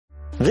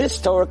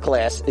This Torah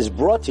class is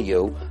brought to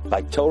you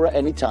by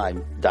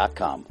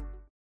TorahAnytime.com.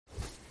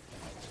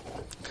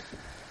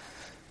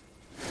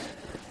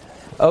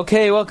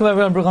 Okay, welcome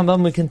everyone. Baruch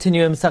Haba. We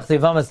continue in Masechet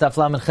Yevamos, Daf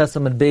Lamed Ches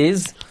Amud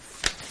Beis,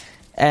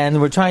 and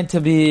we're trying to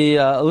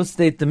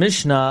elucidate the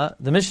Mishnah.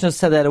 The Mishnah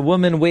said that a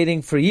woman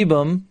waiting for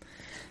Yibum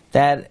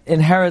that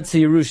inherits a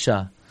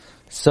Yerusha.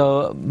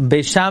 So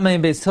Beis Shammai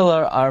and Beis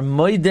Hillel are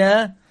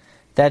moideh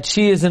that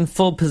she is in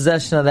full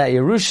possession of that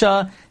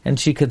Yerusha and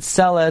she could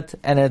sell it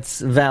and it's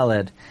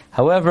valid.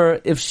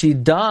 However, if she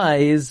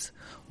dies,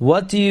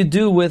 what do you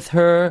do with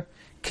her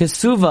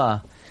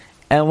kesuva?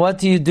 And what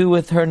do you do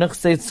with her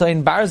nechsei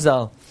tzoyin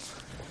barzel,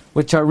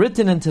 which are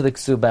written into the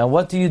ksuba? And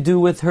what do you do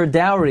with her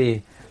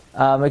dowry?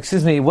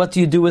 What do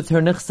you do with her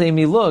nechsei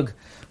milug,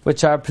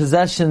 which are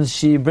possessions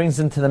she brings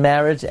into the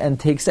marriage and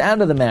takes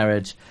out of the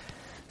marriage?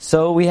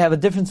 So we have a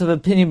difference of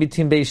opinion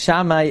between Beis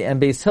Shammai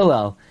and Beis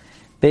Hillel.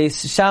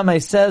 Beis Shammai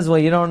says, well,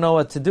 you don't know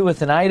what to do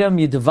with an item,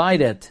 you divide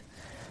it.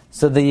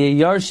 So the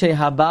Yarshei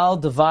Habal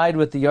divide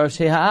with the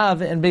Yarshei Ha'av,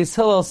 and Beis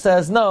Hillel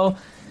says, no,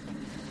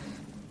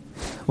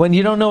 when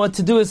you don't know what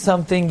to do with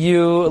something,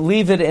 you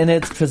leave it in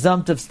its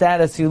presumptive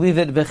status, you leave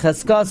it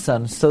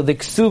b'cheskasan. So the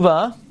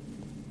ksuba,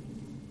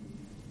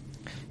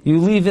 you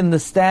leave in the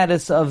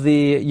status of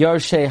the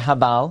Yarshei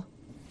Habal,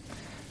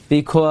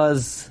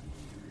 because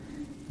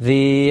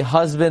the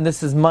husband,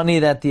 this is money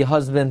that the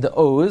husband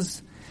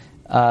owes.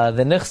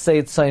 The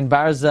nechsei tzoyin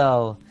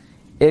barzel,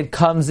 it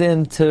comes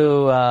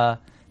into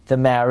the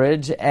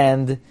marriage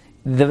and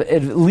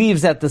it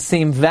leaves at the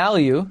same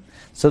value.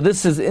 So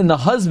this is in the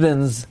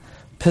husband's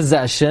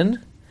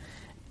possession,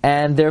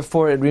 and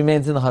therefore it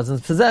remains in the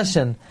husband's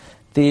possession.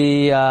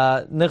 The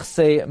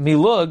nechsei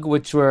milug,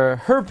 which were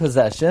her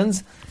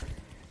possessions,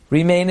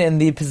 remain in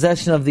the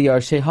possession of the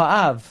Yarshei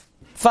Ha'av.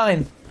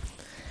 Fine.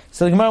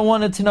 So the Gemara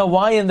wanted to know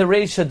why in the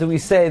Reisha do we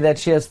say that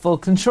she has full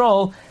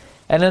control,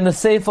 and in the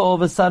Seifa all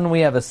of a sudden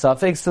we have a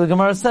suffix. So the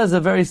Gemara says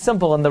it's very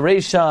simple. In the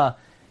Reisha,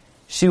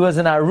 she was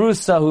an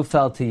Arusa who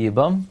fell to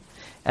Yibam,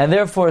 and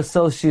therefore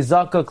so she's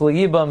Zakok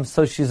L'Yibam,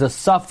 so she's a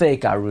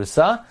Safek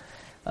Arusa.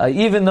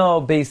 Even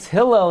though Beis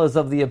Hillel is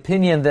of the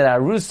opinion that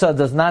Arusa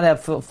does not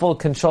have full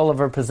control of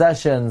her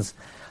possessions,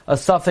 a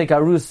Safek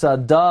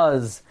Arusa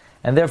does,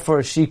 and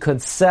therefore she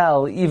could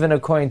sell, even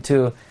according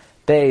to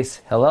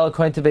Beis Hillel.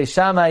 According to Beis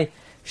Shammai,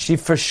 she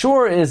for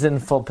sure is in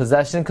full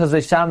possession, because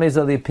Beis Shammai is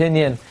of the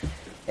opinion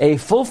a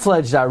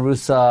full-fledged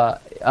Arusa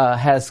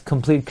has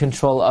complete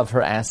control of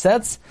her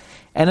assets.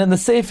 And in the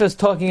Sefer is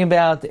talking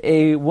about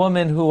a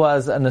woman who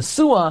was a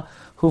Nesua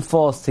who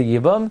falls to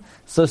Yibam.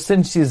 So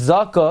since she's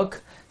Zakok,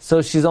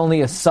 so she's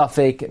only a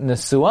Safek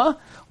Nesua.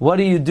 What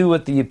do you do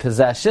with the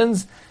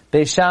possessions?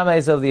 Beis Shammai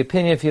is of the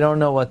opinion if you don't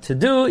know what to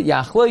do,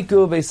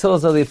 Yachloiku. Beis Hillel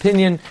is of the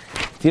opinion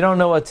if you don't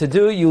know what to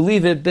do, you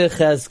leave it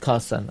B'chez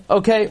Kasan.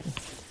 Okay.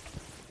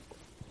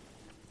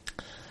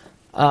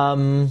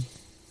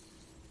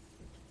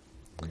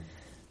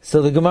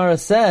 So the Gemara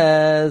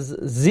says,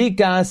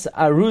 Zikas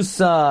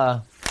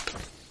Arusa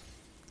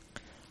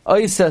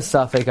Oisa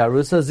Safek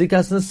Arusa,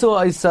 Zikas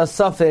Nesua Oisa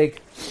Safek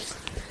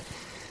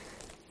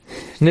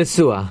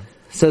Nesua.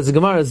 Says the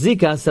Gemara,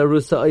 Zikas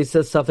Arusa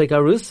Oisa Safek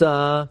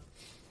Arusa.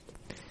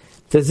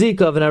 The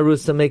Zika of an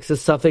Arusa makes a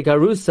Safek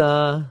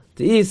Arusa.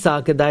 The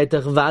Isa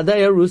Kedaitach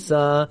Vadai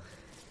Arusa.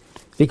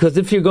 Because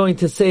if you're going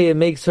to say it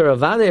makes her a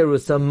Vadai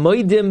Arusa,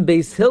 Moidim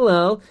Beis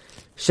Hillel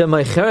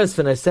Shemaycheres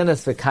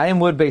v'Naisenes v'Kayim,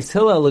 would Beis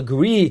Hillel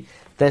agree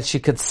that she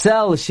could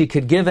sell, she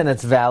could give, and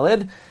it's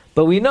valid?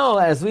 But we know,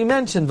 as we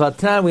mentioned,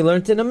 Vatan, we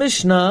learned in a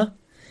Mishnah,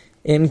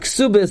 in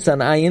Ksubis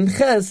and Ayin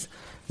Ches,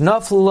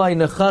 Naflulai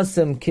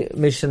Nechasim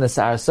Mishanas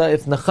Arsa,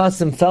 if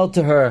Nechasim fell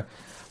to her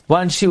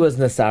once she was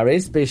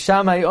Nesaris, Beis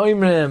Shammai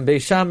Oimrim,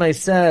 Beis Shammai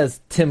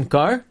says,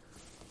 Timkar,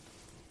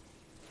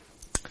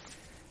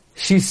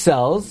 she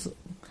sells.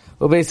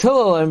 Beis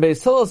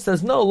Hillel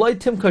says, no, Loi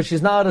Timkar,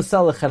 she's not allowed to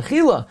sell a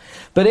Charchila.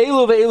 But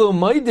Elu ve'elu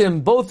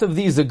Maidim, both of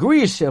these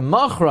agree,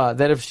 Shemachra,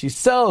 that if she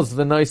sells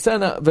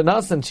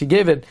V'nasan, she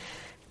gave it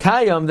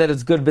Kayam, that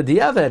it's good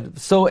b'diavad.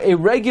 So a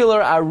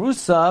regular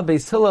Arusa,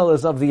 Beis Hillel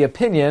is of the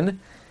opinion,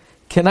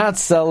 cannot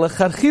sell a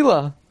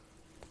Charchila.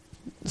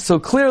 So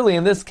clearly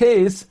in this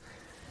case,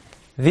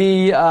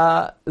 the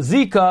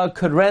Zika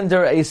could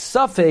render a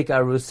Safek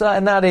Arusa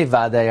and not a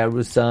Vadai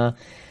Arusa.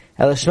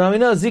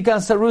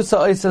 Zikas Arusa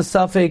Oisa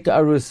Safek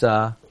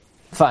Arusa.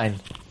 Fine.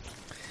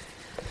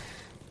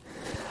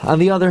 On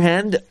the other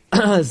hand,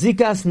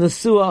 Zikas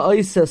Nesua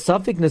Oisa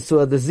Safek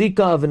Nesua, the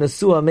Zika of a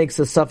Nesua makes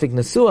a Safek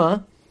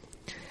Nesua.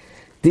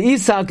 The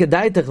Isa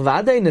Kedaitach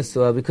Vadai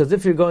Nesua, because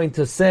if you're going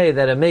to say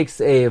that it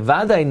makes a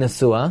Vadai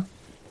Nesua,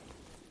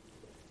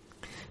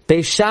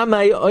 Beis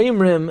Shammai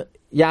Oimrim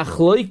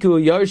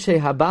Yachloiku Yarshei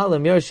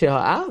Habalim Yarshei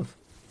Ha'av.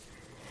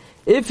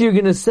 If you're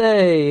going to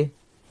say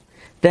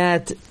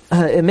that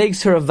it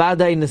makes her a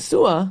Vadai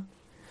Nesua,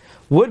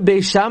 would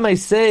Beis Shammai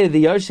say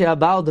the Yarshei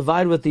Habal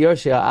divide with the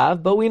Yarshei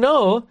Ha'av? But we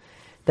know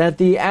that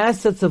the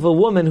assets of a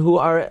woman who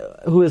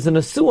is a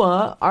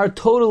Nesua are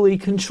totally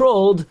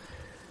controlled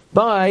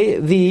by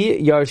the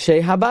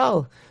Yarshei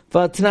Habal.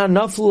 V'atna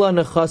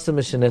naflula nechasa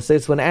mishnesa.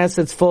 It's when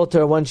assets fall to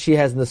her once she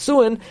has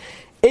nesuin.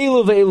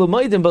 Elu ve'elu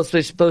moedim, both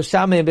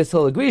Shammai and Beis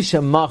Hillel agree,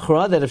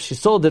 shemachra, that if she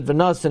sold it,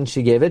 v'nas, and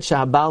she gave it,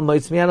 shahabal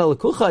moitz miyana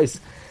lekuchais.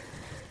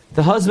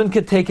 The husband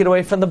could take it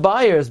away from the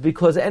buyers,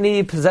 because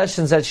any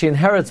possessions that she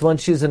inherits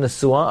once she's in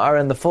nesua are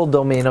in the full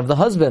domain of the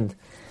husband.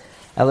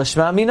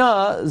 Elashma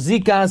mina,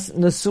 zikas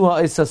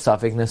nesua is a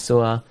safek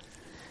nesua.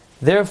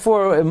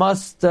 Therefore, it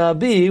must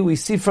be, we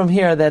see from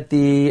here that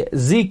the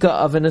zika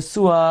of a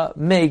nesua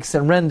makes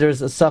and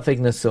renders a safek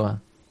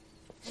nesua.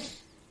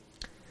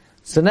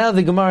 So now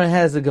the Gemara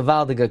has a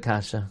gevaldige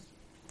kasha.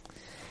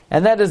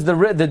 And that is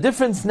the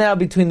difference now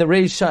between the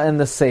Reisha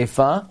and the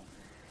Seifa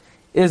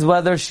is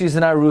whether she's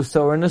an Arusa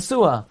or a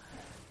Nesua.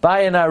 By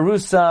an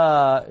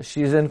Arusa,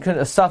 she's in,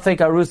 a Safek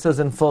Arusa is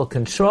in full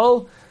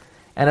control,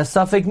 and a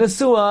Safek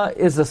Nesua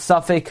is a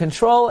Safek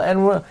control,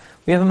 and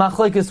we have a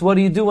machlekes, what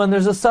do you do when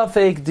there's a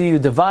Safek? Do you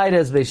divide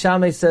as Beis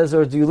Shammai says,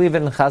 or do you leave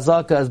it in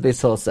Chazaka as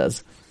Beis Hillel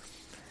says?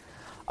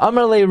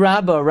 Amar le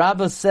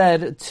Rabba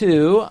said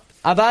to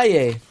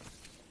Abaye,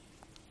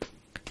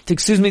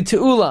 to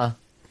Ula.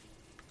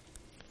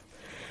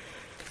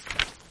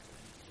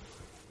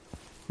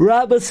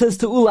 Rabba says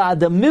to Ula,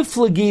 the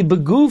miflagi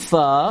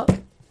begufa,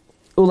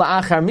 Ula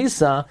achar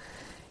misa,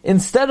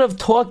 instead of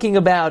talking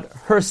about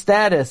her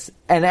status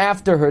and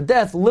after her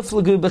death,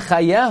 liflagu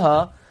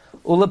b'chayeha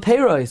ula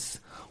peiros.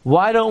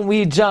 Why don't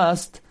we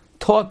just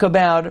talk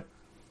about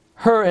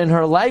her in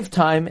her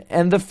lifetime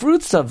and the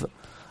fruits of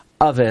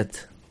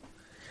it?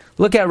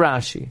 Look at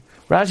Rashi.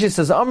 Rashi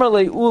says, Amar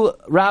le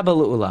Rabba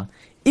le'ula.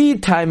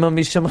 If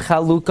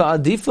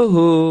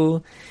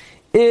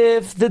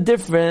the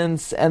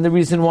difference and the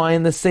reason why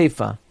in the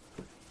Seifa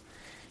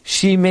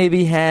she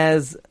maybe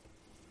has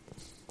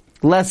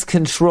less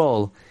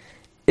control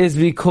is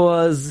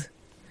because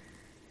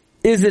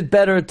is it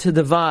better to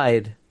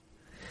divide,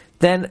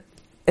 then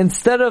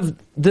instead of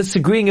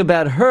disagreeing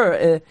about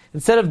her,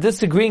 instead of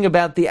disagreeing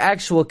about the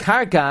actual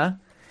karka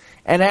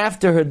and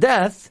after her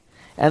death,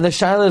 and the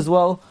shaila is,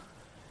 well,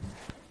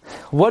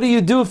 what do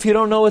you do if you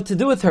don't know what to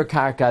do with her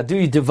karka? Do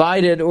you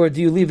divide it or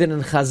do you leave it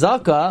in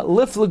chazaka?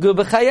 Liflagu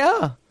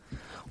b'chaya.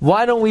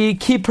 Why don't we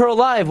keep her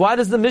alive? Why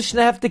does the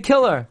Mishnah have to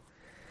kill her?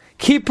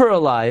 Keep her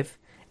alive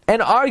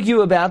and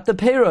argue about the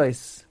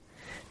peiros.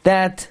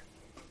 That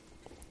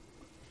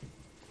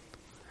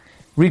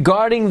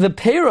regarding the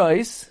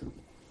peiros,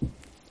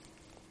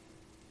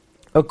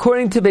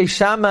 according to Beis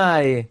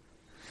Shammai,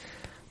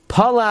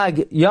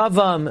 palag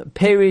yavam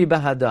peri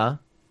bahada.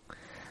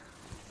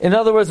 In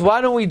other words,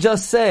 why don't we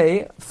just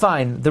say,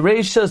 fine, the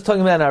Reisha is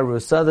talking about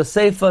Arusa, the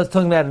Seifa is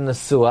talking about an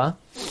Nesua,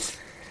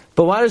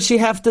 but why does she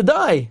have to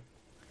die?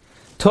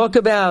 Talk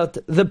about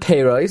the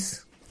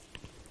Peiros,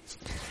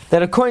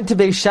 that according to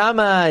Beis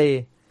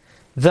Shammai,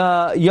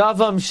 the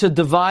Yavam should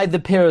divide the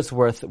Peiros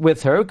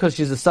with her, because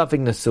she's a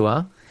Safek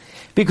Nesua,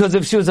 because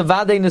if she was a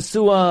Vadei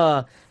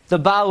Nesua, the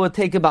Baal would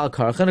take a Baal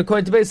Karch, and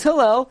according to Beis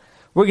Hillel,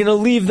 we're going to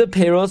leave the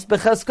Peiros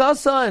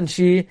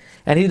bechaskasa,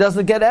 and he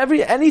doesn't get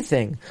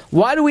anything.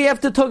 Why do we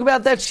have to talk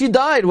about that she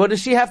died? What does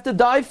she have to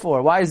die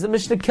for? Why is the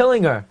Mishnah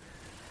killing her?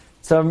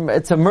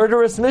 It's a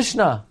murderous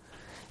Mishnah.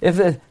 If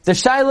the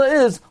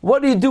shaila is,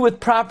 what do you do with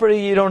property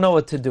you don't know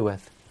what to do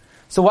with?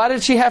 So why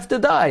did she have to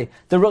die?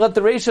 The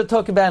Reisha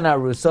talk about an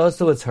Arusa,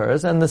 so it's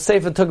hers, and the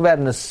Sefer talk about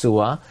an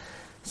Nesua.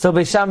 So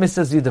Beis Shammai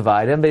says you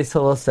divide, and Beis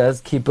Hillel says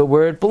keep it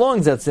where it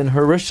belongs. That's in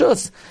her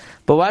Rishus.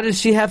 But why did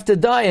she have to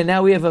die? And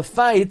now we have a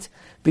fight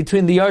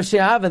between the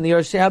Yarshei Av and the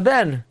Yarshei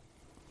Ben.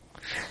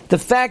 The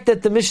fact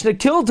that the Mishnah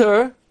killed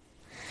her,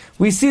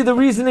 we see the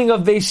reasoning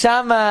of Beis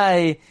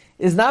Shammai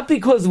is not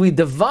because we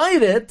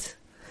divide it,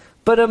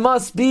 but it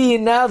must be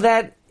now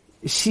that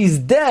she's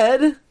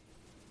dead,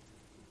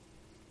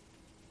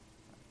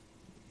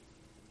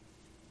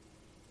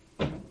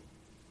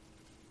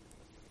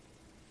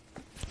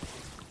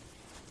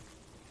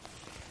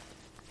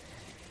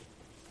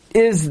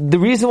 is the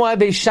reason why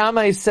Beis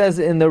Shammai says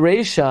in the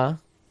Reisha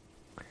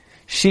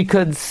she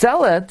could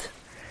sell it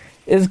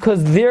is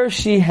because there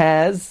she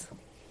has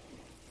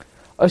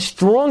a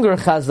stronger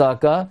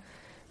chazaka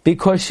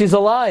because she's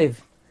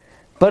alive.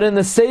 But in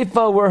the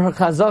Seifa where her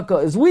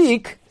chazaka is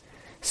weak,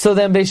 so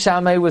then Beis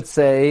Shammai would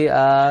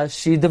say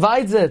she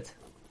divides it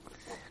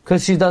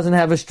because she doesn't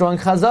have a strong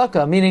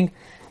chazaka. Meaning,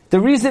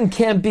 the reason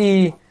can't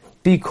be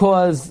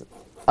because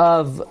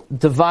of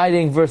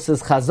dividing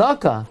versus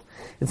chazaka.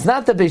 It's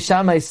not that Beis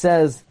Shammai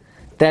says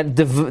that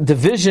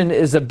division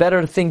is a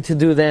better thing to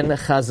do than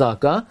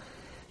chazaka,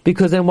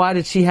 because then why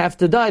did she have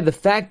to die? The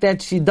fact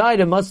that she died,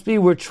 it must be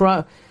we're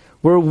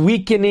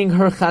weakening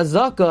her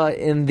chazaka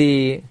in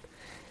the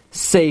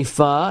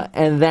seifa,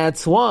 and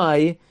that's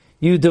why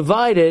you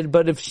divided.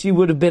 But if she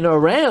would have been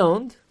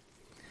around,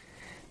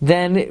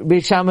 then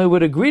Beis Shammai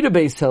would agree to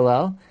Beis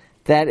Hillel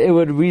that it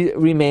would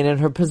remain in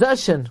her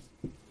possession.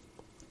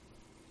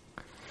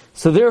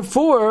 So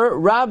therefore,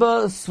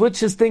 Rabbah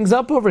switches things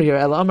up over here.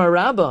 El Amar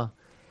Rabbah.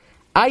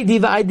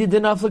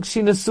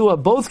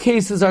 Both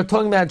cases are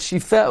talking about she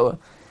fell,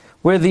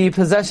 where the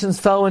possessions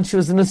fell when she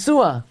was in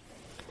Nesua.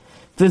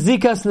 The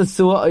zikas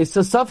nesua is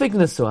a suffix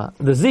nesua.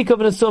 The zik of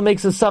nesua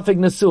makes a suffix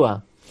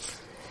nesua.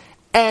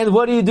 And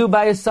what do you do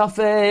by a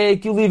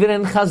suffix? You leave it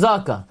in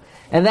chazaka.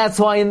 And that's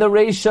why in the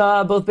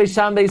Reisha, both Beis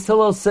Shammai and Beis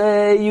Hillel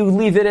say you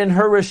leave it in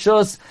her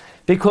reshus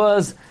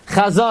because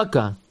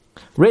chazaka.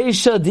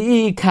 Reisha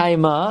di'i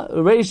kaima,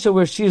 Reisha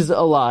where she's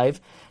alive,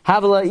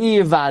 Havla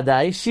i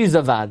vadai, she's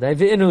a vadai,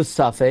 v'inu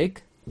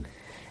suffix.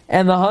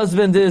 And the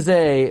husband is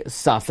a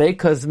suffix,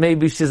 because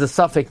maybe she's a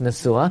suffix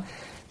nesua.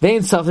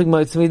 Vein suffix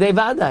moitzmi de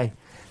vadai.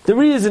 The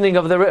reasoning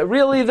of the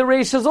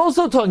Reisha is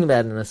also talking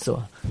about an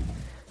nesua.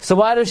 So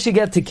why does she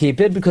get to keep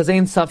it? Because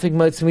ain't suffix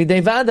moitzmi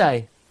de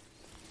vadai.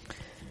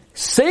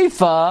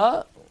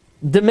 Seifa,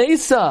 de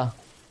mesa.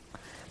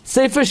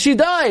 Seifa, she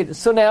died.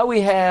 So now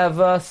we have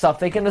a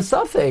suffix and a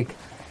suffix.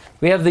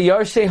 We have the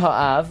Yarshei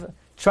Ha'av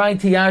trying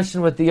to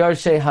yarshin with the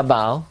Yarshei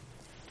Habal.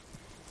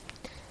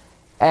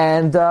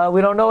 And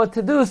we don't know what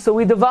to do, so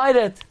we divide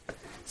it.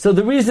 So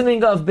the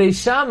reasoning of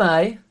Beis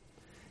Shammai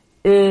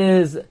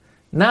is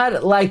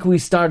not like we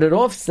started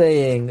off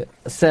saying,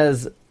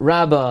 says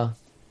Rabbah,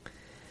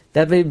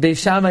 that Beis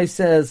Shammai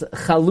says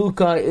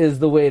Chalukah is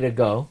the way to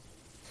go.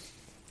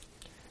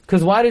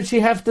 Because why did she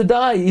have to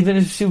die? Even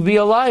if she would be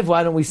alive,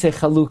 why don't we say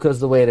Chalukah is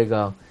the way to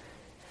go?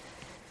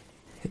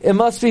 It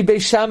must be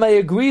Beis Shammai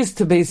agrees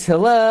to Beis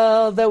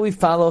Hillel that we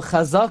follow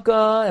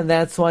Chazaka, and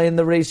that's why in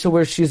the Reisha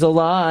where she's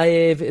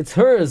alive, it's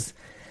hers.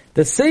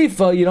 The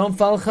Seifa, you don't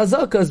follow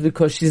Chazaka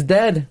because she's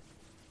dead.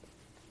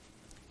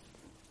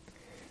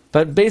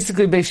 But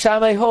basically Beis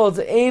Shammai holds,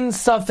 Ein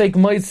Safek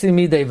Moitzi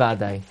Midei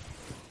Vadai.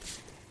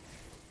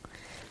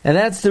 And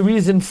that's the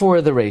reason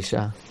for the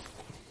Reisha.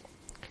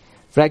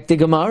 V'rak the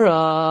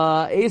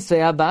Gemara,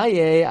 Esei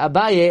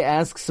Abaye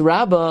asks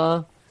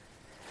Rabbah,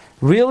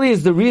 really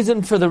is the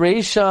reason for the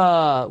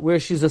Reisha where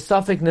she's a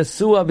suffix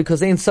nesua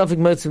because ain't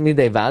suffix moitz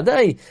midei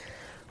vadai?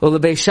 Well, the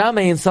Beis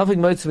Shammai ain't suffix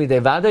moitz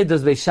midei vadai.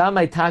 Does Beis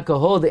Shammai taka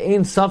hold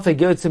ain't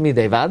suffix yotz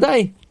midei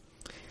vadai?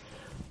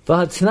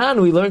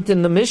 V'hatnan, we learned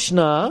in the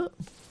Mishnah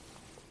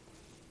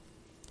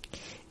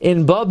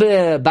in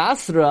Babe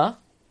Basra.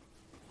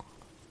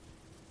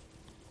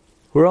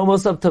 We're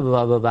almost up to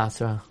Babe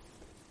Basra.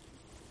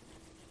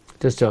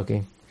 Just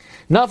joking.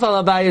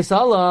 Nafal abayis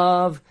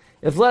alav.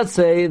 If let's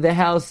say the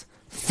house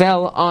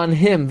fell on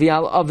him,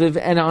 v'al aviv,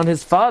 and on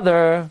his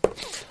father,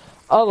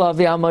 Allah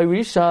v'al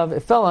ma'rishav,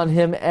 it fell on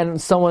him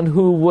and someone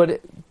who would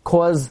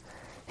cause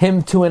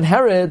him to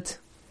inherit.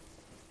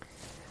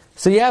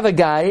 So you have a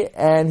guy,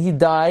 and he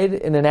died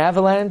in an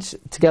avalanche,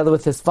 together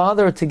with his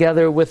father, or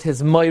together with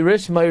his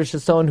ma'rish. Ma'rish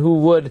is someone who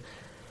would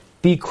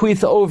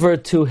bequeath over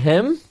to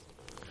him.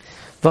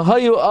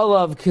 V'hayu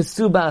alav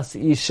kesubas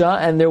isha,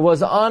 and there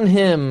was on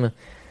him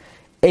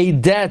a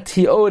debt.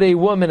 He owed a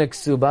woman a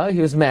ksuba.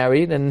 He was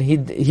married and he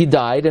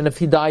died. And if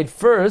he died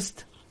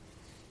first,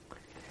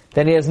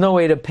 then he has no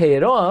way to pay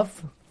it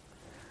off.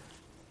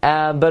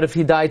 But if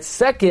he died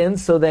second,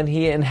 so then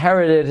he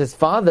inherited his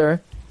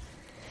father,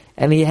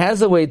 and he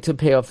has a way to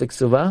pay off the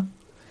ksuba.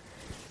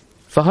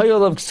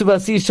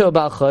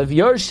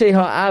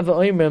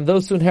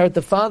 Those who inherit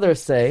the father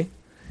say,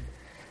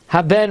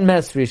 Haben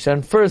mesrisha,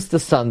 and first the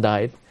son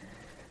died.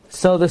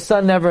 So the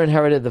son never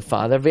inherited the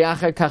father.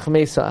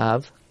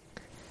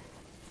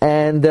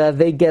 And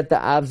they get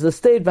the Av's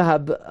estate,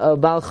 and the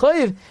Baal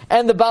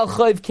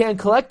Choiv can't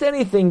collect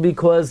anything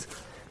because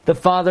the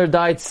father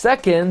died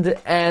second,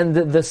 and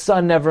the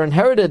son never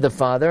inherited the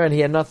father, and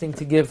he had nothing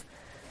to give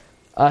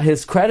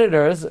his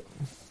creditors. The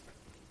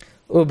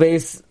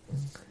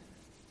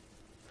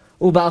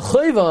Baal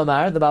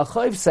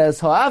Choiv says,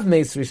 Ha'av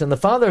meisrish, and the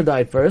father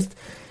died first,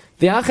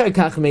 v'achar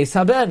kach meis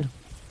haben,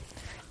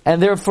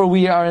 and therefore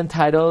we are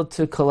entitled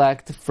to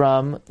collect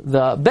from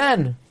the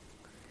ben.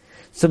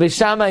 So Beis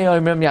Shammai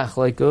oimrim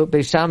yachleiku.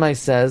 Beis Shammai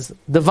says,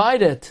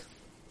 divide it.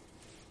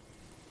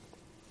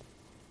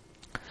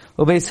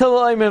 Beis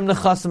Hillel oimrim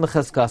nechasim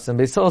mecheskasim.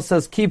 Beis Hillel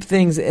says, keep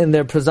things in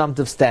their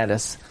presumptive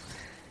status.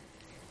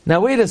 Now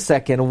wait a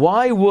second.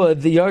 Why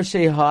would the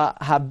Yarshei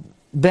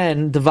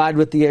HaBen divide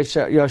with the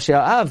Yarshei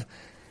HaAv?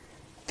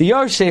 The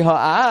Yarshei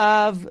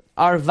HaAv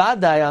are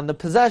vadai on the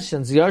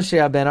possessions. The Yarshei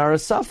HaBen are a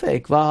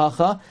suffix.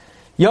 V'hacha.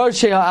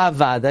 Yarshei Ha'av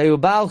vadai,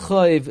 u'bal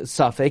choiv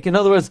suffix. In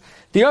other words,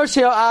 the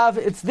Yarshei Ha'av,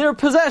 it's their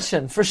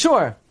possession, for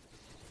sure.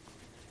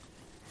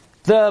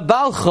 The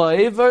Bal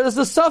choiv is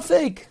the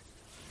suffix.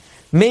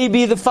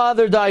 Maybe the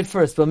father died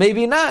first, but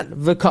maybe not.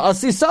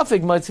 V'ka'asi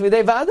suffix,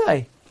 motzvidei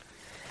vadai.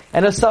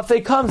 And a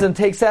suffix comes and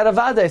takes out a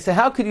vadai. So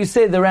how could you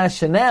say the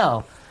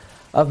rationale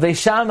of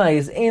Beis Shammai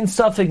is in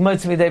suffix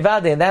motzvidei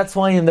vadai? And that's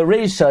why in the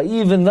Reisha,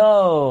 even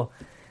though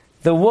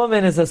the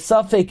woman is a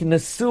suffix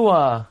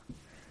nesua,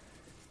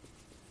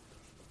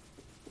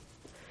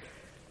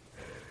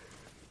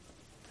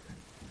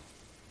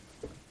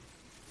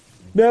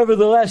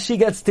 nevertheless, she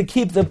gets to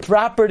keep the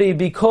property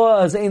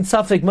because Ein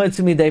Safek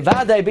Moitzi Midei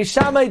Vadei. Beis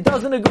Shammai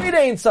doesn't agree to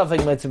Ein Safek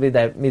Moitzi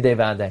Midei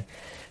Vadei.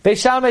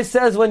 Beis Shammai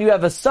says when you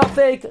have a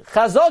Safek,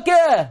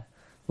 Chazokeh,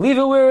 leave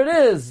it where it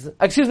is.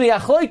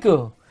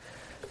 Achloiku.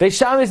 Beis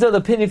Shammai is of the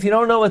opinion, if you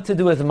don't know what to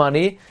do with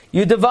money,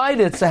 you divide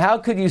it. So how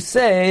could you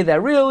say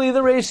that really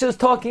the Reisha is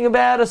talking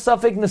about a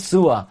suffix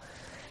nesua?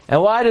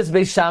 And why does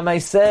Beis Shammai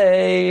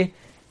say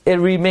it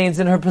remains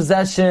in her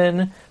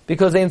possession?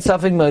 Because ein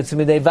suffix motzi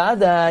midei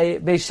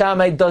vadai. Beis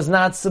Shammai does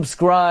not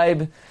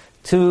subscribe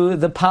to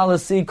the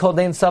policy called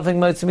ein suffix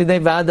motzi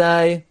midei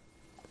vadai.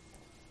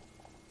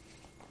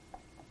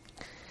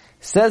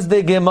 Says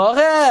the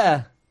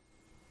Gemara.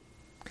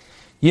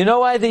 You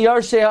know why the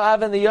Yarshei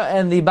Ha'av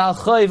and the Baal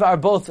Choiv are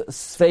both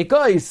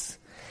Sfeikois?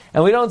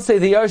 And we don't say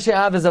the Yarshei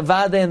Ha'av is a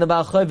Vade and the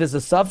Baal Choiv is a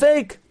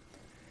Safek?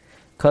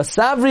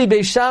 Kasavri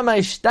Beis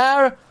Shammai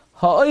Shtar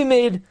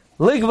Ha'oimed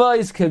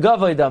Ligvois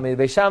Kegavoy Dami.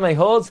 Beis Shammai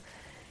holds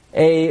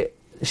a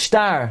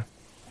Shtar,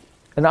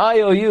 an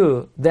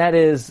IOU that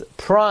is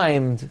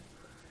primed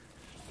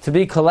to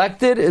be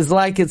collected is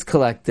like it's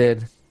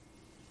collected.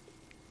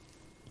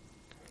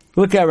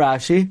 Look at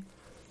Rashi.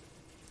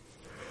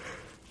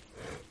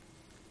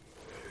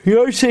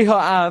 Yarshei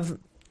Ha'av,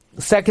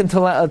 second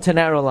to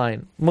narrow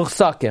line,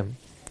 Muchsakim.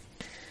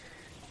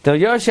 The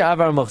Yarshei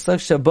Ha'av are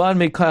Muchsak, Shaban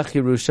Mekach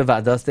Yerusha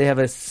Vadas, they have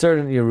a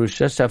certain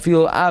Yerusha,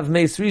 Shafilu Av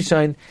Meis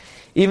Rishon,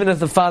 even if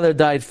the father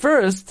died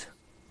first,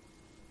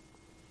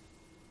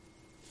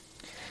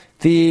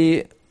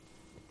 the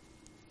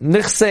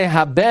Nichsei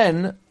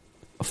Haben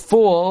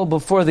fall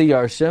before the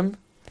Yarshim,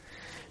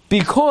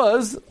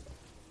 because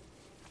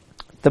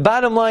the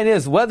bottom line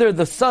is, whether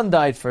the son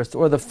died first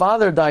or the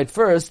father died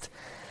first,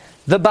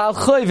 the Baal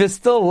Choiv is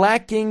still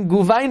lacking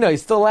guvaino,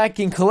 is still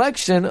lacking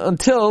collection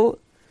until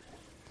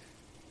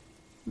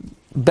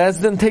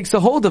Bezdin takes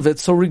a hold of it.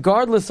 So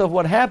regardless of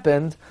what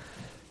happened,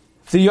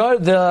 the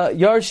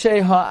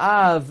Yarshei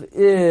Ha'av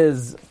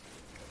is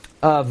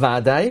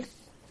Vadai.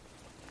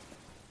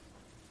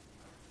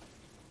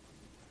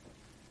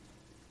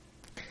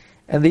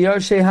 And the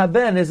Yarshei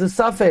Haben is a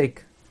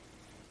Safek.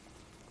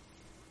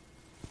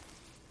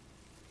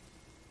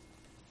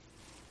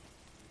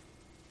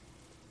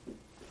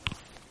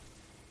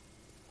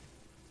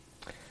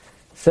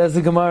 Says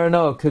the Gemara,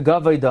 no,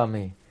 kagavay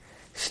dami.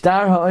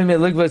 Shtar ha'oime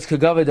ligvas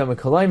kagavay dami.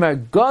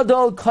 Kalaymar,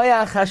 gadol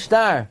koyach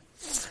hashtar.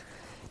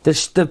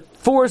 The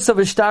force of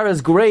a shtar is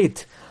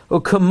great.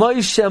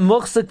 Ukamoyshe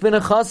muchsik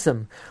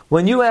b'nechasim.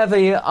 When you have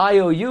a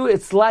IOU,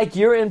 it's like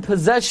you're in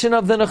possession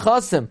of the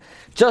nechasim.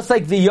 Just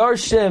like the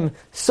Yarshim,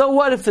 so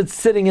what if it's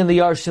sitting in the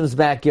Yarshim's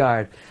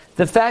backyard?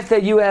 The fact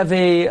that you have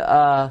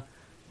a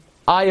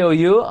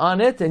IOU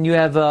on it, and you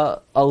have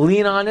a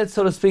lien on it,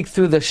 so to speak,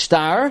 through the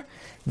shtar,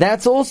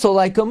 that's also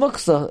like a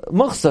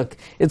muchsak.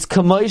 It's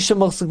kamoish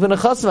muchsak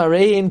b'nechasim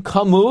arein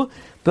kamu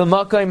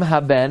b'makayim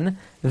haben.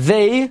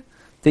 They,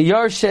 the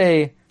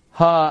Yarshei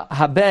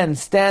haben,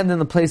 stand in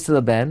the place of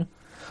the ben.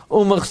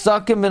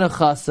 U'muchsakim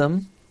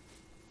b'nechasim,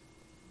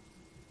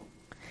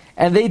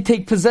 and they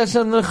take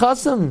possession of the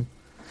nechasim.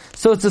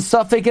 So it's a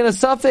suffix and a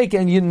suffix,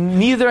 and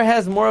neither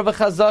has more of a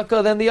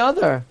chazaka than the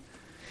other.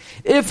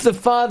 If the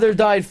father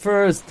died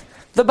first,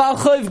 the Baal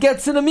Choiv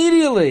gets it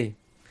immediately.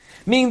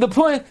 Meaning the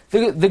point,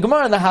 the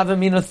Gemara and the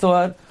Havamina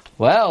thought,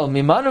 well,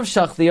 Mimanav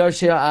Shach, the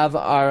Yarshei Ha'av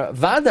are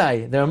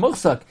Vadai, they're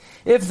Muchsak.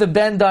 If the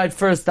Ben died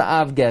first, the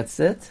Av gets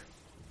it.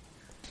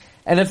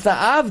 And if the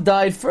Av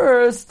died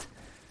first,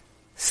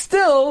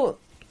 still,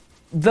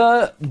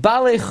 the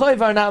Balei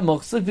Choiv are not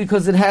Muchsak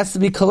because it has to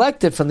be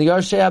collected from the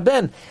Yarshei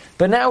Haben.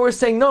 But now we're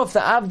saying, no, if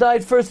the Av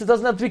died first, it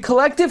doesn't have to be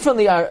collected from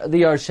the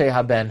Yarshei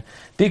Haben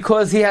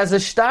because he has a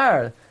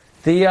shtar.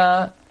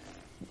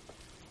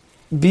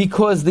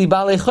 Because the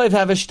Balei Choiv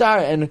have a shtar,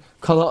 and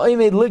Kol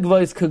ha'oimed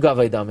ligvois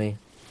kagavay dami.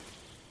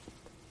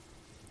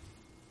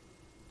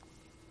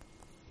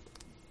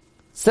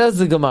 Says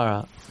the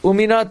Gemara,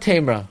 Umina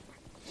Temra.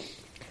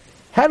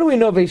 How do we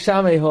know Beis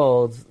Shammai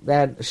holds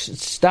that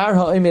shtar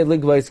ha'oimed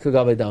ligvois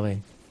kagavay dami?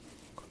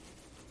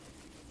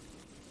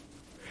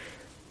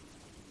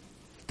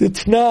 The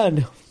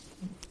Tnan,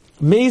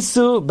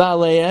 Mesu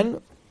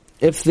Baleyan,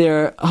 if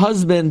their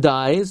husband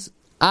dies,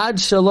 Ad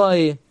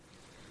Shaloi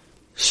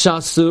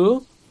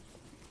Shasu,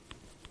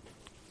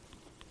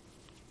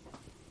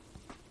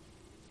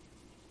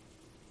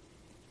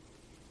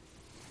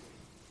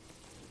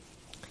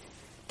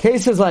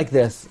 cases like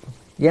this.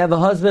 You have a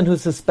husband who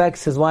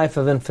suspects his wife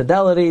of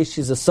infidelity.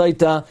 She's a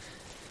soita.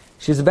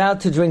 She's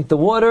about to drink the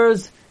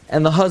waters,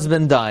 and the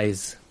husband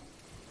dies.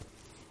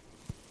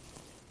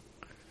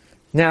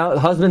 Now,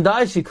 the husband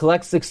dies, she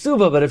collects the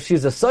ksuba, but if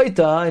she's a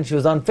soita and she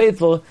was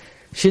unfaithful,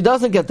 she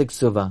doesn't get the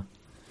ksuba.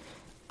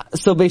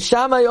 So Beis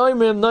Shammai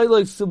oimrim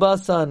noiloi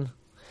ksubasan.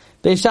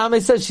 Beis Shammai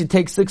says she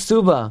takes the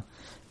ksuba.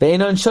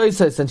 Beinon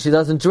shoyses, and she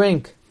doesn't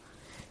drink.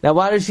 Now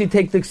why does she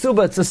take the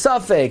ksuba? It's a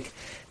suffix.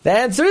 The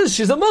answer is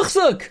she's a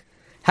muchsuk.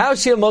 How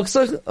is she a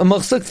muchsuk? A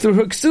muchsuk through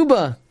her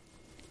ksuba.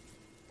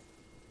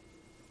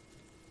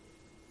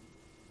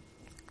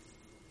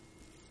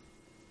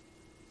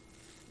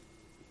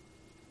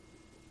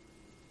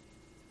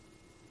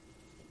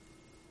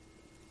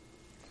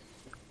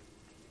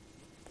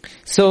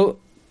 So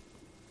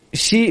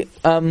she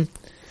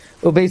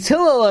Beis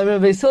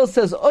Hillel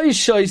says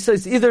Oisha,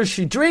 says either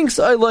she drinks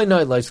or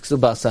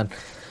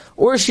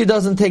she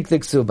doesn't take the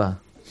ksuba.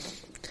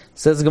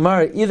 Says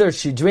Gemara, either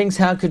she drinks,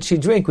 how could she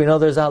drink? We know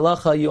there's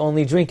halacha, you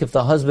only drink if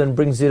the husband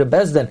brings you to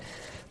Bezdin.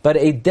 But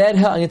I'm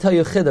going to tell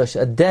you a chiddush,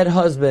 a dead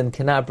husband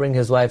cannot bring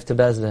his wife to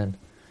Bezdin.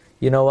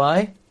 You know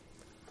why?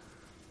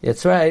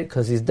 It's right,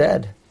 because he's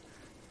dead.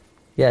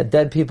 Yeah,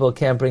 dead people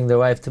can't bring their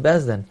wife to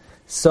Bezdin.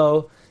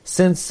 So,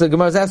 since the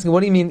Gemara is asking,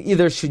 what do you mean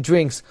either she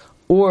drinks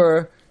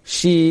or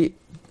she,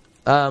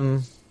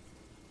 or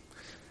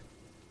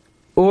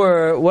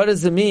what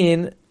does it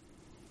mean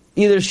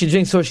either she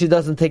drinks or she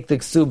doesn't take the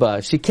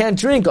ksuba? She can't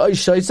drink. Now,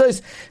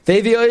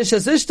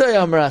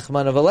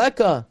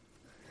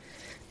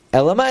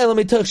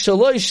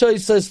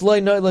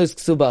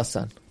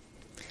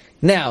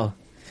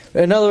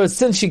 in other words,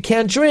 since she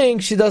can't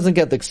drink, she doesn't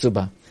get the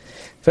ksuba.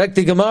 In fact,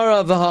 the Gemara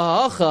of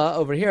Ha'acha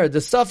over here, the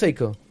suffix.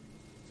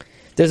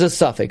 There's a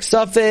suffix.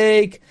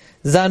 Suffix,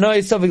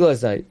 zanoi, suffix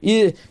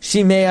lozai.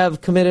 She may have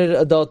committed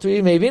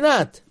adultery, maybe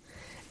not.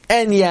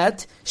 And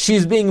yet,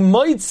 she's being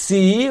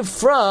moitzi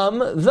from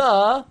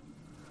the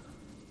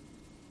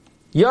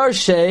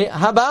Yarshe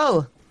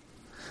Habal.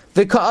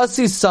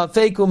 V'ka'asi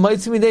suffix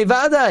u'moitzi midei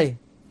vadai.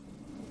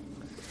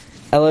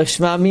 Ela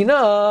shma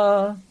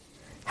mina.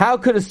 How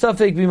could a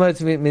suffix be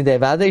moitzi midei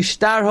vadai?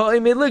 Shtar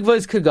ha'imid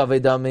ligvois kagavei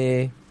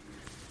dami.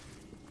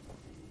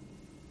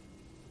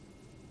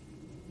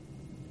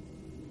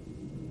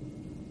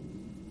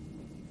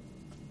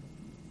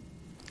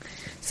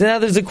 So now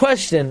there's a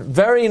question.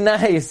 Very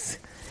nice.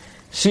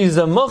 She's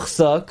a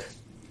muchsak,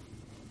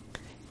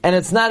 and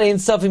it's not ein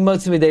safik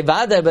motzi midei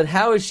vadai, but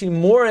how is she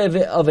more of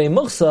a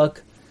muchsak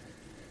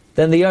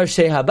than the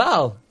Yarshe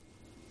Habal?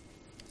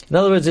 In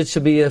other words, it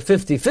should be a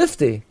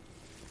 50-50.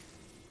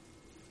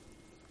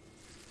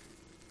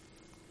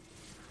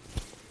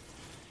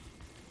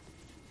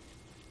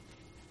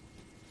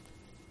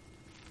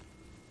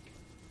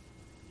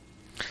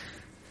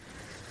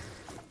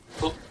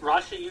 Well,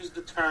 Rashi used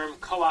the term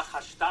koach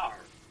hashtar,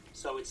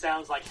 so it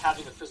sounds like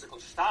having a physical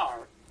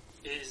shtar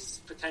is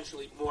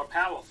potentially more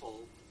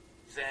powerful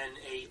than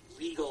a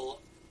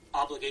legal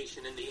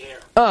obligation in the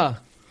air.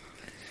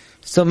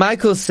 So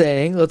Michael's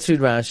saying, let's read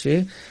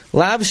Rashi,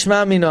 Lav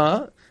Shma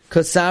Mina,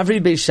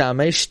 Kosavri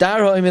Beishameh, Shtar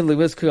Ha'imid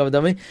Ligvas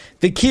Kugavadami,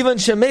 V'kivan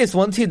Shemes,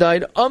 once he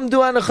died,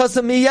 Amdu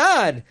HaNechasim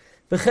Miyad,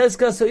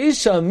 V'chezkas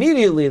Ha'isha,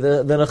 immediately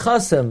the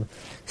Nechasim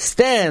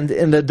stand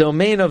in the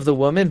domain of the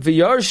woman,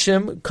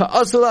 V'yarshim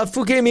Ka'asul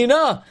HaFukei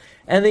Mina,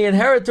 and the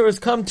inheritors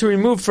come to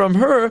remove from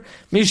her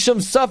mishum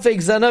safek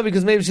zana,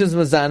 because maybe she's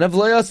mazana.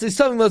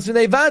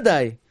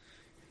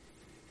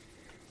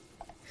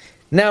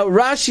 Now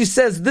Rashi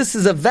says this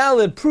is a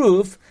valid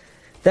proof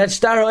that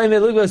shtar ha'emei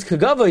ligvos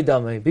kagavoi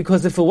dami,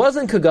 because if it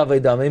wasn't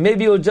kagavoi dami,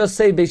 maybe it would just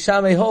say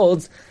Beishameh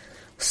holds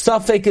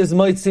safek is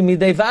moitzi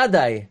midei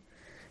vadai.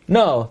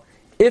 No,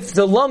 if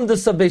the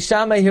lumdus of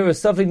Beishameh here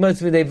is safek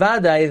moitzi midei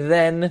vadai,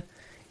 then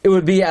it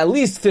would be at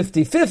least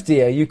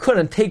 50-50. You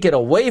couldn't take it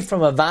away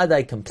from a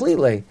vadai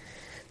completely.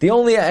 The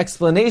only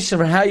explanation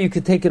for how you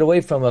could take it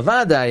away from a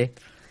vadai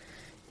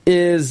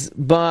is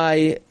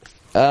by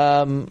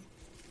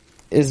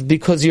is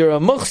because you're a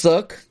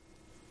muchzak,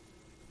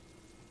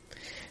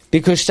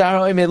 because shtar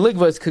ha'imid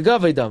ligva is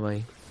kagavei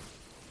damai.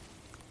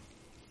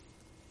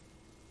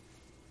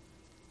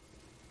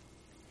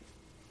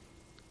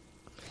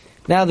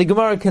 Now the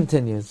Gemara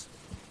continues.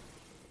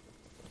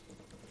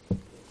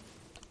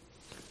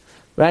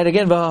 Right,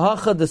 again,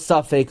 v'hahacha the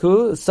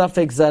safeku,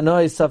 safek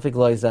zanoi, safek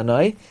loy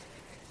zanoi,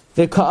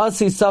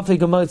 v'ka'asi safek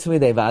amotz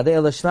midei vade,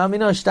 el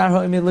shmamino shtar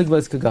ha'imid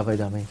ligvos kagavei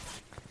dami.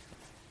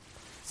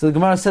 So the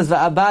Gemara says,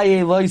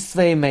 v'abaye loy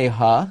svei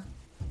meha.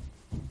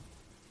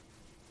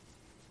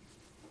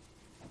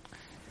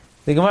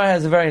 The Gemara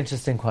has a very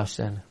interesting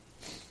question.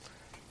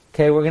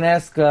 Okay, we're going to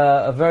ask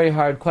a very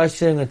hard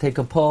question. We're going to take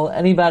a poll.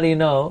 Anybody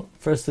know,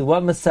 firstly,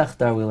 what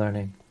Masechta are we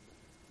learning?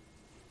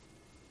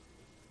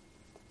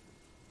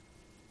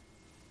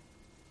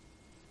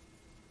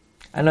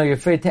 I know you're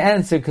afraid to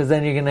answer because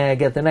then you're going to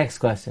get the next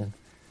question.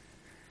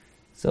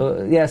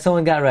 So, yeah,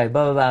 someone got right.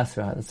 Baba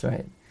Basra, that's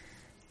right.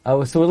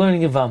 So we're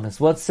learning Yevamos.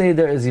 What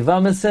Seder is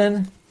Yevamos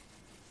in?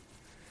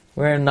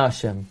 We're in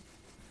Nashim.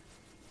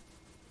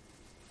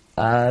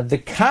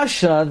 The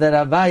Kasha that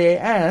Abaye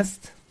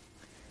asked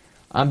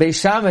on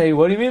Beishameh,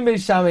 what do you mean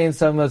Beishameh in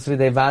Samos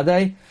Videi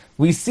Vadai?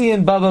 We see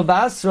in Baba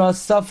Basra,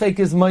 Safek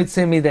is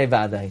Moitze Midei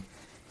Vadai.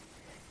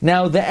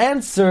 Now, the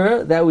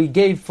answer that we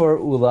gave for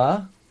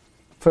Ula,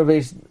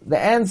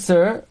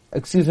 that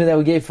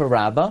we gave for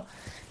Rabbah,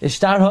 is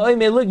Shtar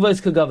Ha'imei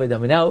Ligvos Kagavei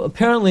Dami. Now,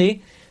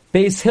 apparently,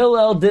 Beis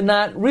Hillel did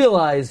not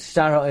realize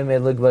Shtar Ha'imei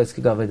Ligvos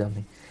Kagavei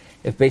Dami.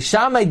 If Beis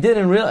Shammai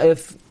didn't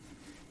realize,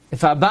 if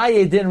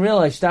Abaye didn't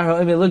realize Shtar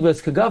Ha'imei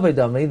Ligvos Kagavei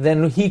Dami,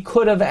 then he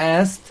could have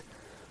asked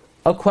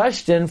a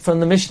question from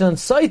the Mishnah and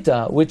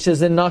Saita, which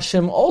is in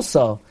Nashim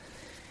also.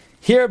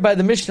 Here by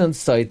the Mishnah and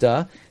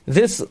Saita,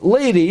 this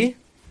lady,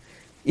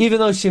 even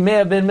though she may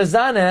have been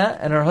mezaneh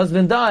and her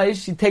husband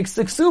dies, she takes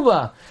the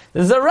ksuba.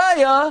 The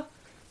Zaraya,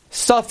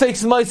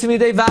 suffix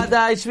moisimidei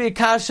vadai shvi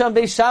kasham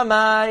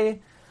beishamai.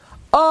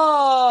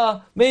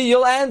 Maybe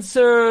you'll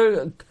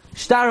answer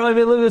shtar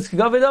ha'imei ligvos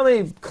kagavei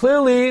dami.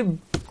 Clearly,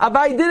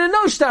 Abai didn't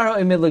know Shtar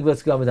Ha'imid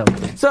Ligvas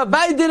Gamadam. So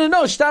Abai didn't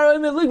know Shtar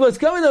Ha'imid Ligvas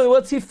Gamadam.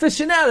 What's he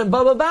fishing out in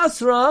Baba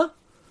Basra?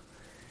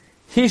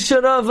 He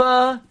should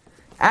have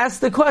asked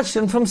the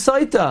question from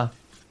Saita.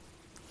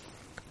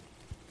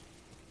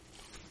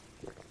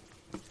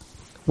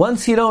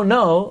 Once you don't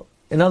know,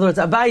 in other words,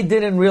 Abai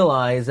didn't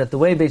realize that the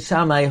way Beit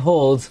Shammai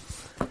holds,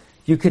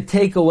 you could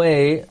take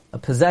away a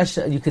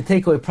possession, you could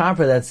take away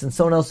property that's in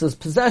someone else's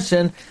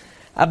possession.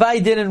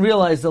 Abai didn't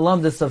realize the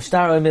lumdus of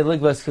Shtar Ha'imid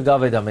Ligvas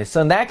Kagavidame.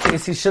 So in that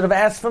case, he should have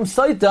asked from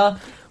Saita,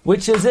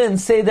 which is in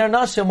Seder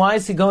Nashim. Why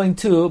is he going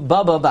to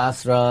Baba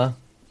Basra?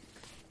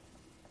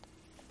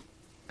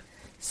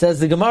 Says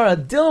the Gemara,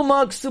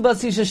 Dilma Ksuba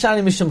Sisha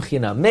Shani Mishum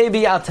China.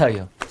 Maybe I'll tell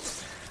you.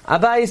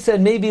 Abai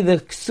said maybe the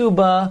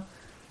Ksuba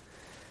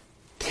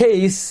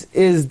case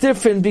is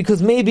different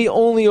because maybe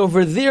only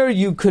over there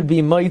you could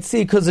be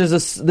mitzi because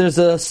there's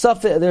a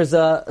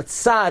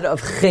tzad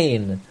of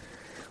chen.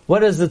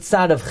 What is the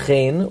tzad of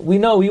chen? We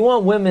know we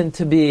want women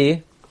to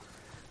be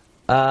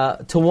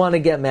to want to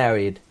get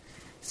married.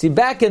 See,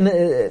 back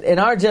in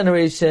our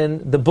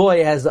generation, the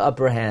boy has the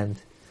upper hand.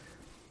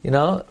 You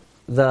know,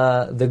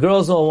 the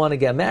girls all want to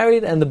get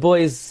married, and the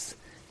boys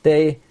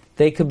they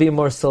could be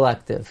more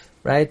selective,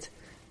 right?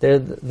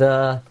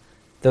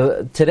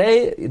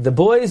 Today, the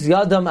boys,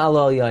 yadam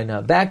ala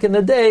yaina. Back in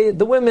the day,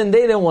 the women,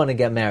 they didn't want to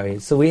get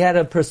married. So we had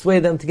to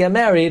persuade them to get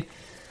married.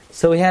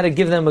 So we had to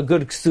give them a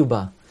good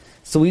ksuba.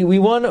 So we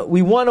want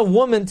a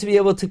woman to be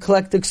able to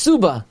collect the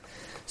ksuba.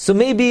 So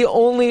maybe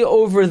only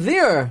over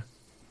there,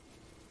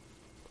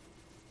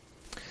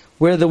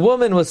 where the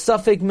woman was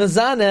safek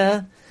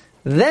mezaneh,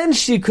 then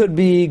she could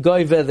be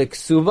goyve the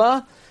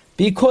ksuba,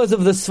 because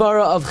of the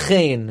svara of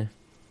chen.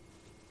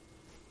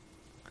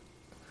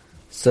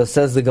 So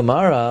says the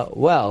Gemara,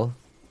 well,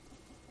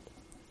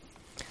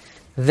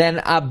 then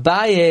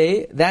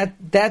Abaye,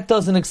 that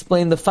doesn't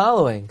explain the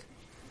following.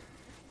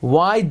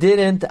 Why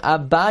didn't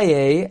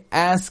Abaye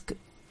ask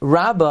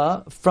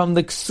Rabbah from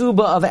the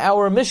ksuba of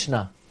our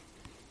Mishnah?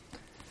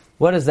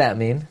 What does that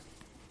mean?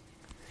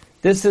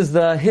 This is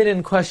the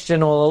hidden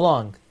question all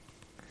along.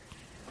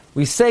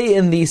 We say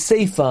in the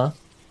Seifa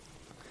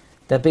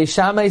that Beis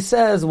Shammai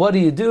says, what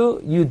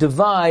do? You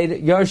divide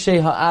Yarshei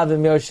Ha'av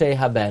and Yarshei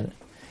Haben.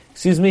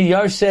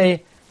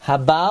 Yarshei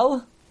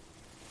Habal,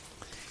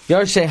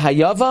 Yarshei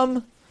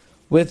Hayavam,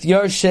 with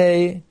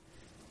Yarshei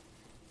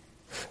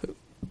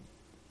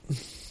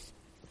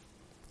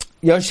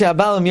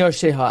Habal and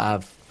Yarshei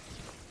Ha'av.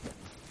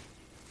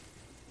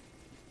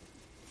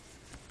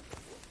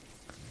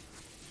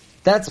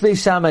 That's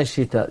Beis Shammai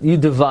Shita. You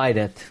divide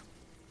it.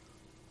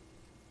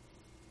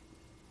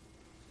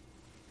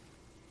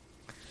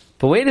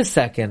 But wait a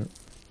second.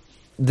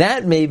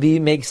 That maybe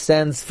makes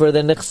sense for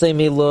the Nechsei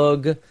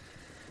Milug.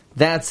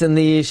 That's in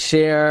the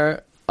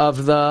share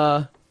of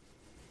the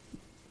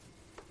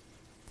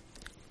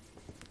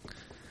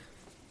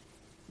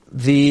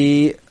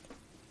Yarshei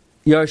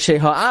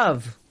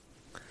Ha'av.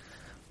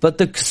 But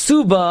the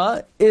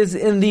Ksuba is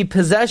in the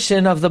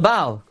possession of the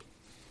Baal.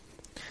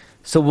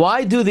 So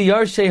why do the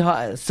Yarshei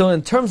Ha'av? So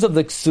in terms of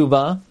the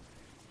Ksuba,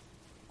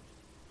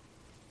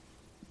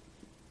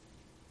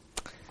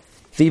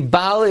 the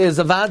Baal is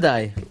a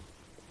Vadai.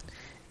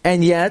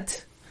 And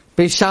yet,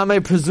 Beis Shammai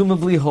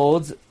presumably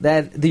holds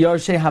that the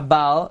Yarshei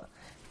Habal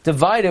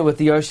divided with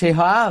the Yarshei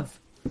Ha'av.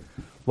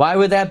 Why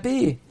would that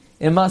be?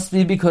 It must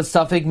be because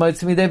Safek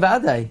Moitz Midei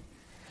Vadai.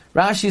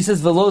 Rashi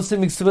says, V'lo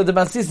sim miksuba de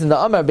basis, in the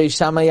Amar, Beis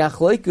Shammai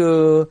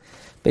yachloiku.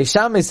 Beis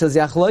Shammai says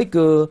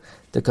yachloiku.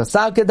 The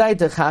Kosal Kedai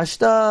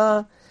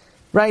Techashta.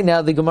 Right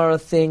now, the Gemara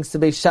thinks, the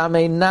Beis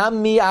Shammai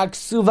nami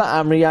aksuva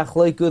amri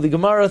yachloiku. The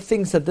Gemara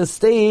thinks at this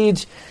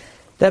stage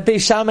that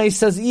Beis Shammai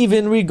says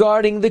even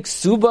regarding the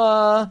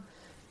Ksuba,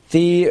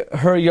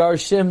 her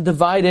Yarshim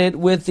divided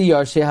with the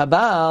Yarshei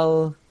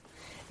Habal,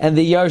 and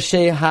the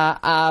Yarshei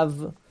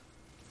Ha'av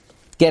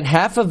get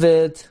half of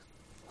it.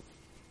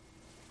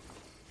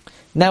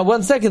 Now,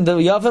 1 second, the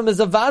Yavam is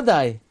a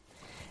Vadai.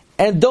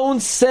 And don't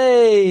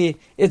say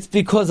it's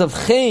because of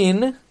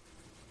Chen,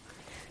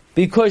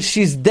 because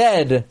she's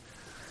dead,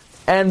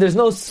 and there's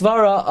no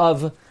svara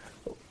of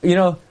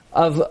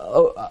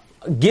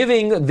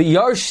giving the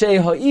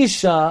Yarshei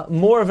Ha'isha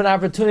more of an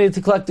opportunity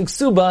to collect the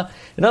Ksuba.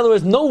 In other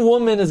words, no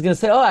woman is going to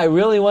say, I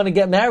really want to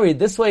get married.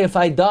 This way, if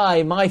I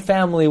die, my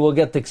family will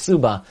get the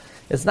Ksuba.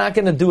 It's not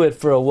going to do it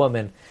for a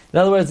woman. In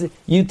other words,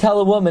 you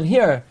tell a woman,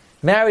 here,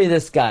 marry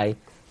this guy.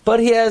 But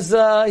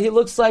he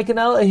looks like an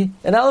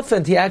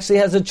elephant. He actually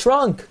has a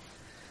trunk.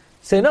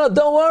 Say, no,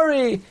 don't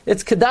worry.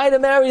 It's kedai to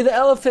marry the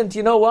elephant.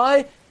 You know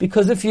why?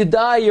 Because if you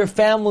die, your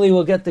family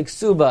will get the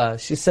Ksuba.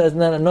 She says,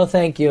 no,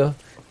 thank you.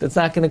 That's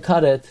not going to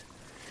cut it.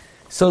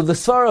 So the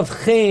svar of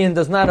chen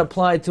does not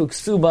apply to a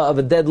ksuba of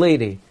a dead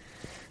lady.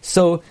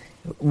 So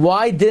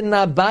why didn't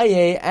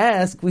Abaye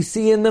ask? We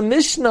see in the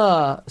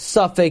Mishnah,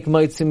 Safek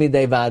Moitzi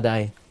Midei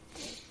Vadai.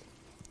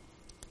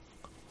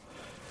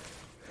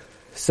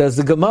 Says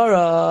the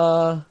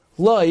Gemara,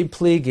 Loi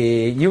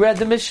Pligi. You read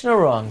the Mishnah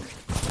wrong.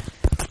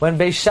 When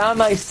Beis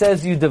Shammai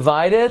says you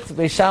divide it,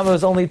 Beis Shammai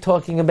was only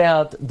talking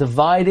about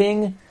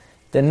dividing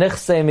the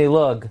Nechsei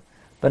Milug.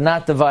 but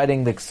not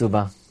dividing the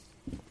ksuba.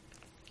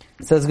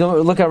 It says,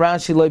 look at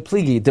Rashi loy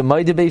pligi.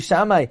 Demoide Beis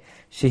Shammai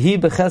shehi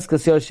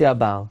becheskas Yoshei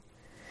Habal.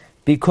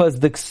 Because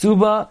the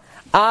ksuba,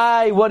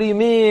 what do you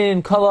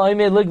mean? Kala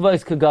oimei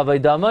ligvais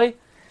kagavai damai.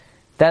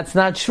 That's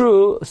not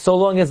true so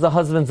long as the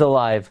husband's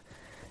alive.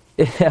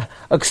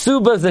 A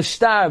ksuba is a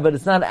shtar, but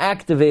it's not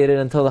activated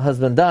until the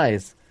husband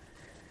dies.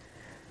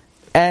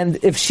 And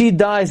if she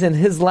dies in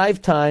his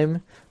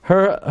lifetime,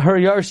 her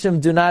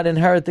yarshim do not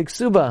inherit the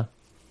ksuba.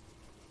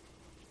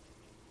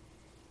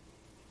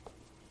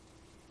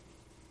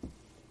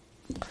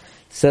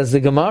 Says the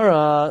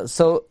Gemara,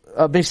 so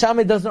Beis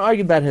Shammai doesn't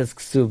argue about his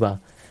ksuba.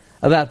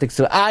 About the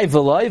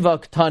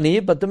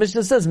ksuba. But the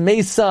Mishnah says,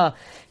 Mesa,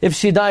 if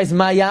she dies,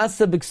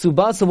 Mayasa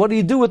b'ksuba, so what do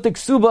you do with the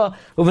ksuba?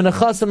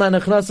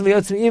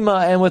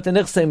 And with the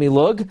nichsei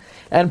milug.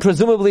 And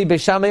presumably,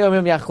 Beis Shammai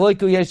omrim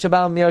yachloiku yesh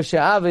habal miyoshei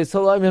av,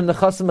 v'yisol omrim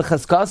nechasam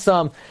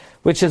mechaskasam,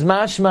 which is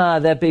mashma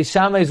that Beis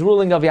Shammai's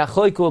ruling of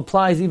yachloiku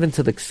applies even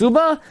to the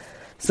ksuba.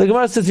 So the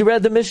Gemara says, you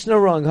read the Mishnah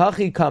wrong.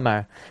 Hachi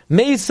kamar.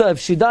 Mesa, if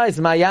she dies,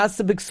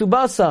 Mayasa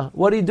b'ksubasa,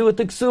 what do you do with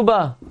the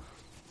ksuba?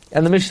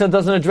 And the Mishnah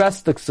doesn't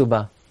address the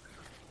ksuba.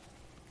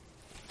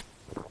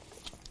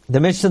 The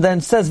Mishnah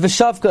then says,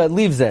 V'shavka, it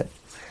leaves it.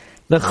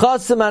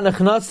 Nechasim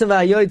ha'nechnasim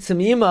ha'yoytzim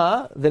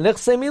ima, the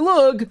nichsei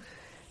milug,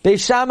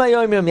 Beis Shammai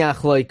yomim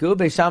yachloiku,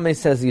 Beis Shammai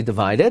says you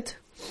divide it.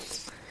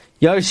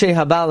 Yarshei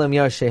habalim,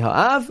 yarshei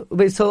ha'av,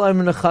 Beis Hillel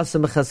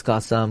nechasim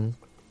b'chaskasam.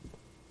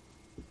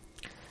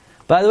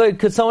 By the way,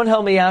 could someone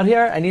help me out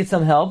here? I need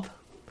some help.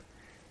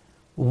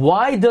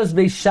 Why does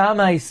Beis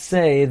Shammai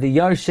say the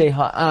yarshei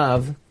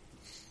ha'av,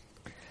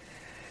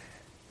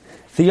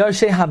 the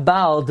Yarshei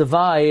Habal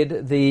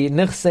divide the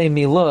Nichsei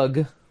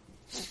Milug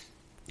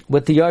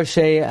with the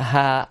Yarshei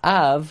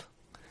Ha'av?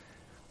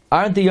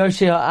 Aren't the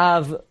Yarshei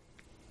Ha'av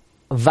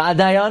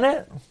Vaday on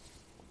it?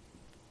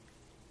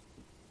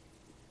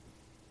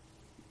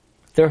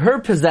 They're her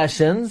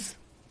possessions.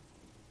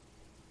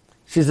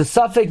 She's a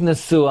Safek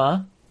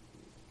Nesua.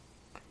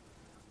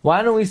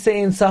 Why don't we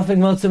say in Safek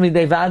Motzumi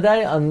De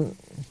Vaday?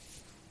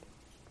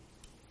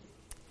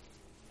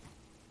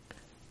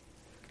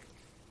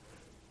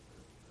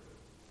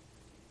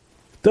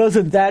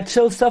 Doesn't that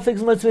show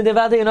suffix mitzvah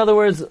devade? In other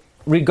words,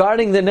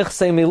 regarding the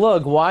nichsei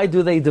milug, why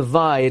do they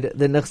divide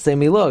the nichsei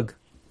milug?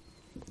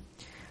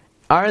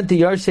 Aren't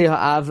the yarshei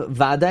ha'av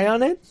vaday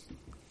on it?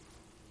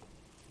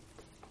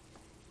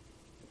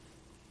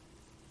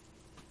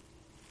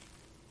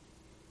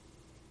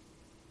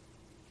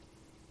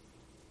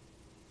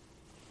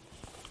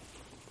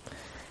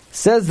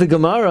 Says the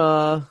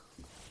Gemara,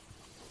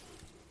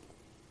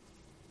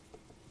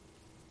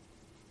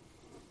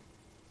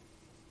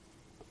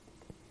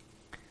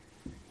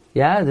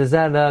 yeah, is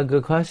that a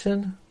good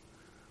question?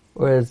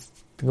 Or is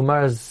the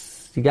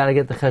Gemara's, you gotta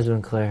get the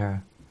cheshbon clear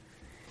here.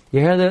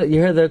 You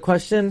hear the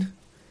question?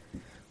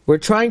 We're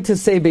trying to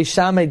say Beis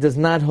Shammai does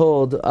not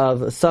hold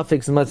of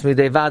suffix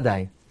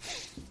matzmidei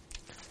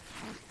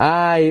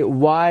vaday.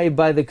 Why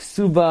by the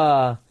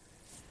ksuba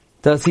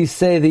does he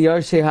say the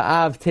yarshei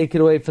ha'av take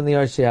it away from the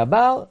yarshei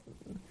habal?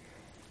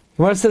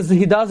 Gemara says that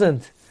he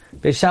doesn't.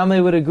 Beis Shammai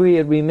would agree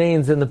it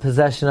remains in the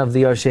possession of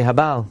the yarshei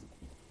habal.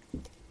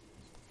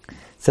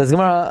 Says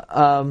Gemara,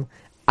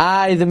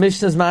 the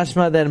Mishnah's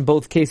mashma that in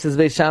both cases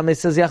Beis Shammai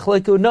says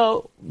yachleku.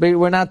 No,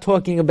 we're not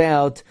talking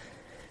about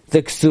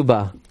the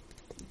ksuba.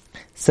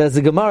 Says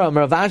the Gemara,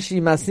 Rav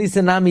Ashi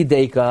masnisa nami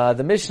deika.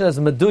 The Mishnah's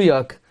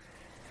meduyak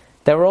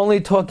that we're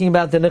only talking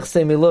about the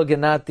nichsei milug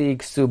and not the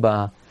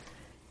ksuba.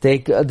 The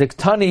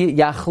ktani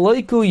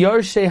yachleku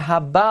yarshei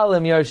habal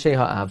and yarshei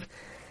ha'av.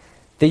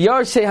 The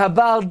yarshei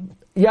habal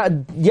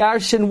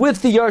yarshin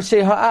with the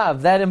yarshei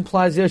ha'av. That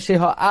implies yarshei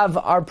ha'av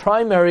are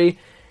primary.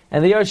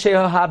 And the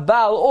Yarshei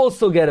HaBal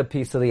also get a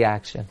piece of the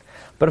action.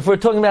 But if we're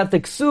talking about the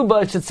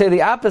Ksuba, it should say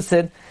the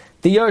opposite.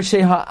 The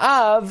Yarshei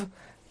HaAv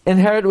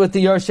inherit with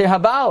the Yarshei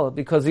HaBal,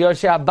 because the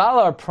Yarshei HaBal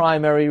are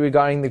primary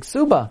regarding the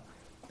Ksuba.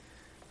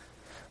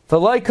 The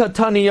Loika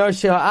Tani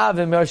Yarshei HaAv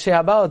and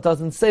Yarshei HaBal, it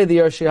doesn't say the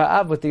Yarshei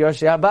HaAv with the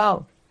Yarshei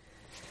HaBal.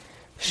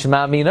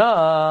 Shema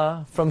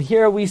Mina, from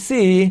here we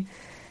see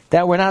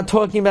that we're not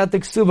talking about the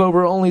Ksuba,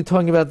 we're only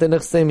talking about the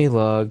Nichsei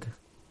Milug.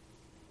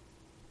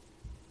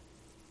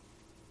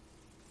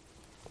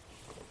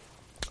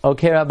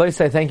 Okay, Rabbi,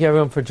 I thank you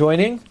everyone for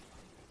joining.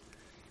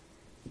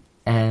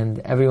 And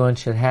everyone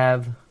should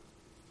have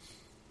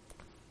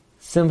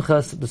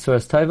Simchas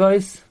B'suras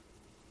Tovos.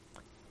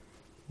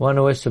 Want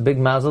to wish a big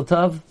mazel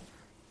tov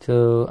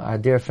to our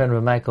dear friend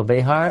Rav Michael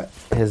Behar.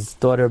 His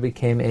daughter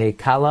became a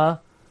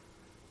Kala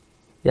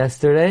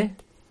yesterday.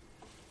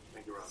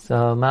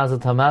 So mazel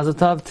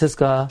tov,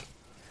 Tiska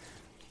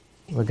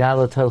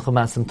Regala Tolchu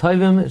Masim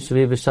Tovim,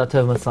 Shavi B'Shat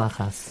Tov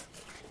Maslachas.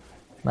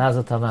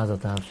 Mazel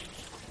tov.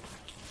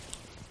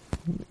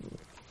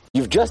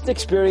 You've just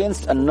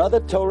experienced another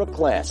Torah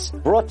class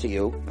brought to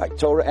you by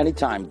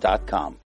TorahAnytime.com.